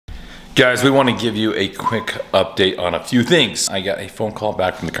Guys, we want to give you a quick update on a few things. I got a phone call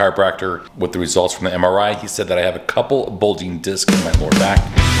back from the chiropractor with the results from the MRI. He said that I have a couple bulging discs in my lower back.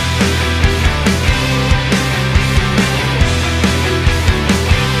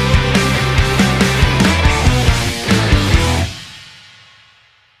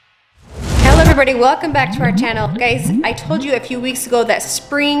 Everybody, welcome back to our channel. Guys, I told you a few weeks ago that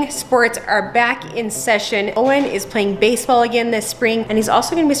spring sports are back in session. Owen is playing baseball again this spring, and he's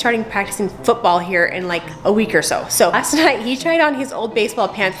also going to be starting practicing football here in like a week or so. So last night he tried on his old baseball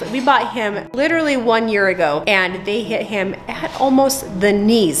pants that we bought him literally 1 year ago, and they hit him at almost the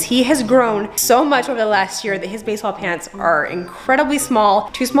knees. He has grown so much over the last year that his baseball pants are incredibly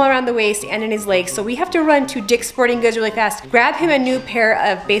small, too small around the waist and in his legs. So we have to run to Dick's Sporting Goods really fast, grab him a new pair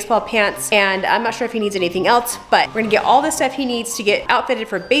of baseball pants, and I'm not sure if he needs anything else, but we're gonna get all the stuff he needs to get outfitted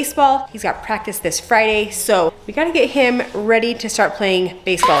for baseball. He's got practice this Friday, so we gotta get him ready to start playing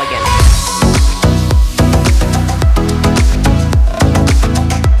baseball again.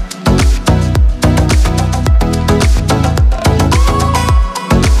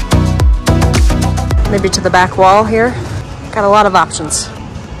 Maybe to the back wall here. Got a lot of options.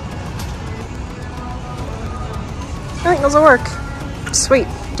 I think those will work. Sweet.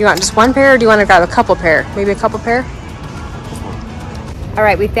 Do you want just one pair, or do you want to grab a couple pair? Maybe a couple pair? All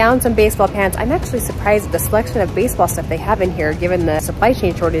right, we found some baseball pants. I'm actually surprised at the selection of baseball stuff they have in here given the supply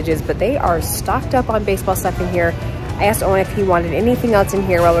chain shortages, but they are stocked up on baseball stuff in here. I asked Owen if he wanted anything else in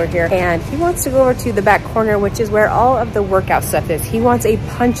here while we're here, and he wants to go over to the back corner, which is where all of the workout stuff is. He wants a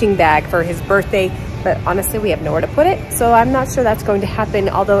punching bag for his birthday, but honestly, we have nowhere to put it, so I'm not sure that's going to happen,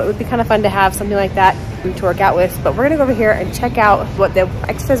 although it would be kind of fun to have something like that to work out with. But we're gonna go over here and check out what the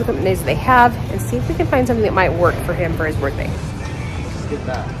exercise equipment is they have and see if we can find something that might work for him for his birthday. Let's get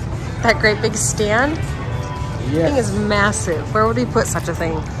that. That great big stand? Yes. The thing is massive. Where would we put such a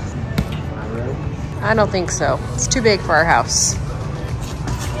thing? Not really. I don't think so. It's too big for our house.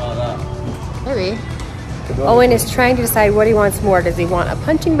 Maybe. Owen is trying to decide what he wants more. Does he want a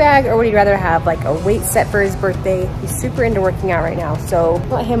punching bag, or would he rather have like a weight set for his birthday? He's super into working out right now, so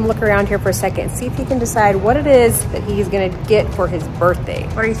let him look around here for a second and see if he can decide what it is that he's gonna get for his birthday.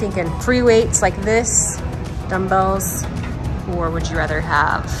 What are you thinking? Free weights like this, dumbbells, or would you rather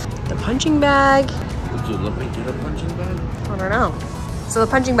have the punching bag? Would you let me get a punching bag? I don't know. So the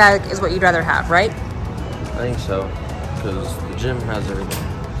punching bag is what you'd rather have, right? I think so, because the gym has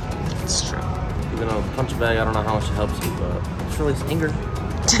everything. It's true. Even though the punching bag, I don't know how much it helps you, but it's really anger.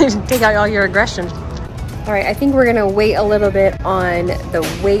 Take out all your aggression. All right, I think we're gonna wait a little bit on the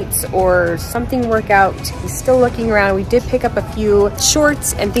weights or something workout. He's still looking around. We did pick up a few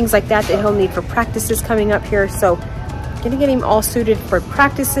shorts and things like that that he'll need for practices coming up here. So gonna get him all suited for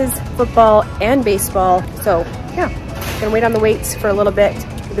practices, football and baseball. So yeah, gonna wait on the weights for a little bit.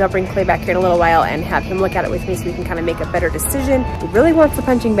 Maybe I'll bring Clay back here in a little while and have him look at it with me so we can kind of make a better decision. He really wants the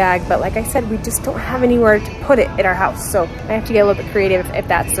punching bag, but like I said, we just don't have anywhere to put it at our house. So I have to get a little bit creative if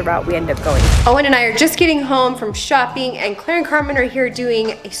that's the route we end up going. Owen and I are just getting home from shopping, and Claire and Carmen are here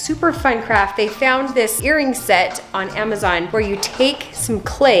doing a super fun craft. They found this earring set on Amazon where you take some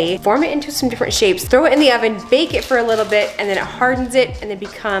clay, form it into some different shapes, throw it in the oven, bake it for a little bit, and then it hardens it and they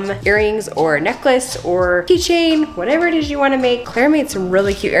become earrings or a necklace or keychain, whatever it is you want to make. Claire made some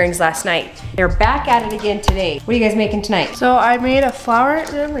really cute earrings last night. They're back at it again today. What are you guys making tonight? So I made a flower and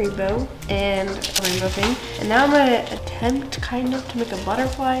a rainbow thing, and now I'm gonna attempt kind of to make a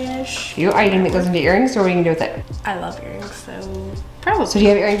butterfly-ish. Are you gonna make those into earrings, or what are you gonna do with it? I love earrings, so probably. So do you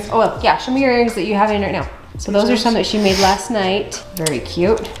have earrings? Oh, well, yeah, show me your earrings that you have in right now. So those are some that she made last night. Very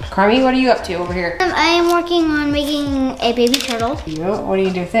cute. Carmi, what are you up to over here? I am working on making a baby turtle. What do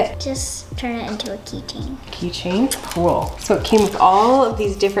you do with it? Just turn it into a keychain. Keychain? Cool. So it came with all of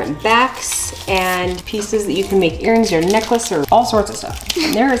these different backs and pieces that you can make earrings or necklace or all sorts of stuff.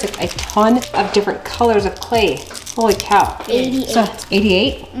 And there is a ton of different colors of clay. Holy cow. 88. So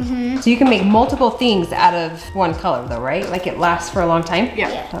 88? Mm-hmm. So you can make multiple things out of one color though, right? Like it lasts for a long time?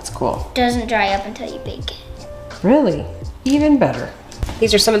 Yeah. That's cool. Doesn't dry up until you bake it. Really? Even better.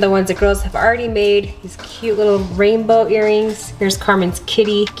 These are some of the ones that girls have already made. These cute little rainbow earrings. Here's Carmen's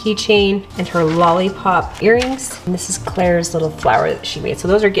kitty keychain and her lollipop earrings. And this is Claire's little flower that she made. So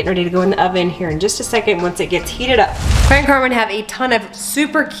those are getting ready to go in the oven here in just a second once it gets heated up. Claire and Carmen have a ton of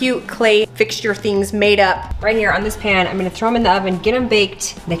super cute clay fixture things made up right here on this pan. I'm gonna throw them in the oven, get them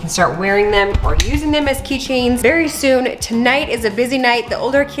baked. They can start wearing them or using them as keychains very soon. Tonight is a busy night. The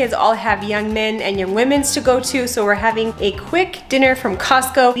older kids all have young men and young women's to go to, so we're having a quick dinner from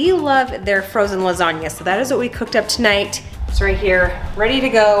Costco. We love their frozen lasagna, so that is what we cooked up tonight. It's right here, ready to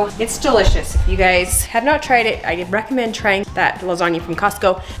go. It's delicious. If you guys have not tried it, I recommend trying that lasagna from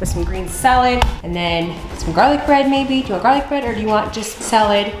Costco with some green salad and then some garlic bread maybe. Do you want garlic bread or do you want just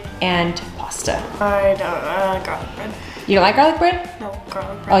salad and pasta? I don't garlic bread. You don't like garlic bread? No,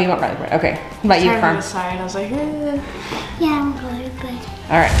 garlic bread. Oh, you want garlic bread, okay. What about you, Carmen? I was like, Yeah, I'm garlic bread.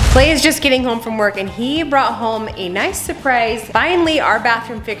 All right, Clay is just getting home from work and he brought home a nice surprise. Finally, our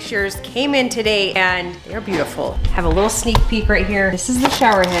bathroom fixtures came in today and they're beautiful. Have a little sneak peek right here. This is the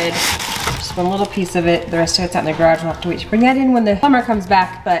shower head. Just one little piece of it. The rest of it's out in the garage. We'll have to wait to bring that in when the plumber comes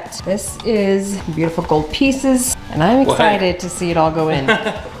back, but this is beautiful gold pieces and I'm excited to see it all go in.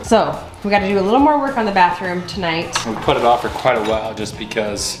 So, we got to do a little more work on the bathroom tonight. We put it off for quite a while just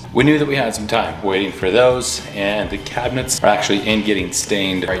because we knew that we had some time waiting for those, and the cabinets are actually in getting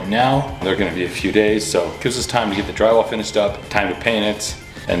stained right now. They're going to be a few days, so it gives us time to get the drywall finished up, time to paint it,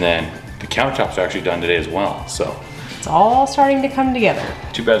 and then the countertops are actually done today as well. So it's all starting to come together.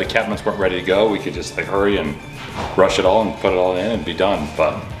 Too bad the cabinets weren't ready to go. We could just like hurry and rush it all and put it all in and be done,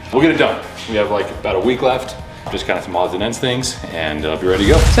 but we'll get it done. We have like about a week left. Just kind of some odds and ends things, and it'll be ready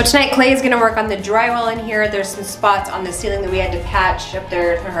to go. So tonight Clay is gonna work on the drywall in here. There's some spots on the ceiling that we had to patch up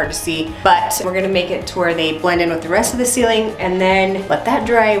there. They're hard to see, but we're gonna make it to where they blend in with the rest of the ceiling and then let that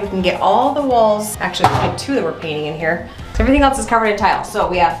dry. We can get all the walls. Actually, we have 2 that we're painting in here. So everything else is covered in tile. So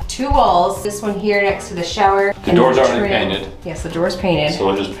we have 2 walls. This one here next to the shower. The door's already painted. Yes, the door's painted. So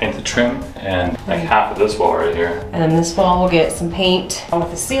we'll just paint the trim and like half of this wall right here. And then this wall we'll get some paint on with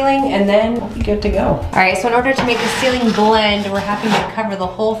the ceiling and then we'll be good to go. All right, so in order to make the ceiling blend, we're having to cover the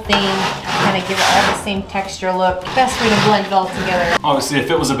whole thing, kind of give it all the same texture look. Best way to blend it all together. Obviously, if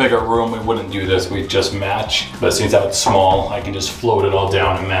it was a bigger room, we wouldn't do this. We'd just match. But since it's small, I can just float it all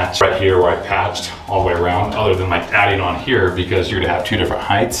down and match right here where I patched all the way around, other than like adding on here because you're gonna have 2 different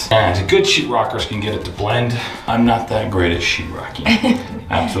heights. And good sheetrockers can get it to blend. I'm not that great at sheetrocking.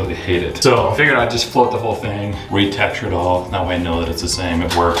 Absolutely hate it. So I figured I'd just float the whole thing, retexture it all. That way I know that it's the same,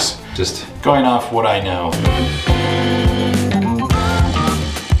 it works. Just going off what I know.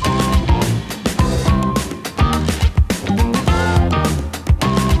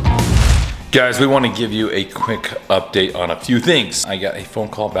 Guys, we want to give you a quick update on a few things. I got a phone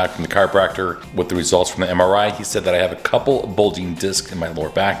call back from the chiropractor with the results from the MRI. He said that I have a couple bulging discs in my lower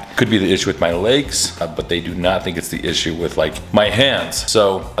back. Could be the issue with my legs, but they do not think it's the issue with like my hands.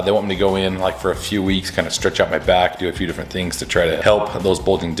 So they want me to go in like for a few weeks, kind of stretch out my back, do a few different things to try to help those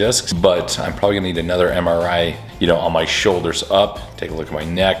bulging discs. But I'm probably gonna need another MRI, you know, on my shoulders up, take a look at my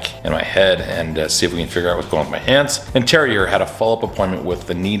neck and my head and see if we can figure out what's going on with my hands. And Terry here had a follow-up appointment with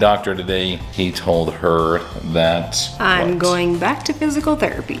the knee doctor today. He told her that I'm going back to physical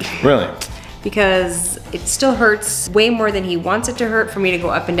therapy. Really? Because it still hurts way more than he wants it to hurt for me to go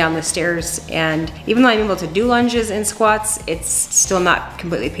up and down the stairs. And even though I'm able to do lunges and squats, it's still not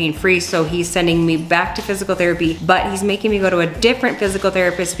completely pain-free. So he's sending me back to physical therapy, but he's making me go to a different physical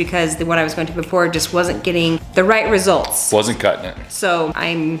therapist because the one I was going to before just wasn't getting the right results. Wasn't cutting it. So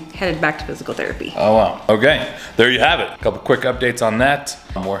I'm headed back to physical therapy. Oh wow, okay. There you have it. A couple quick updates on that.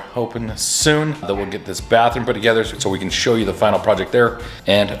 We're hoping soon that we'll get this bathroom put together so we can show you the final project there.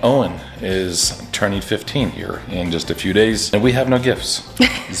 And Owen is turning 15 here in just a few days, and we have no gifts.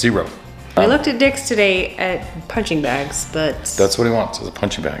 0. We looked at Dick's today at punching bags, but... That's what he wants, is a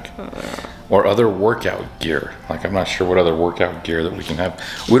punching bag. Or other workout gear. Like, I'm not sure what other workout gear that we can have.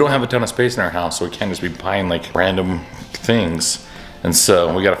 We don't have a ton of space in our house, so we can't just be buying like random things. And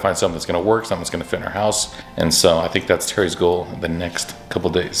so we gotta find something that's gonna work, something that's gonna fit in our house. And so I think that's Terry's goal the next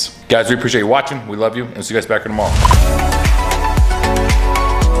couple days. Guys, we appreciate you watching. We love you, and see you guys back here tomorrow.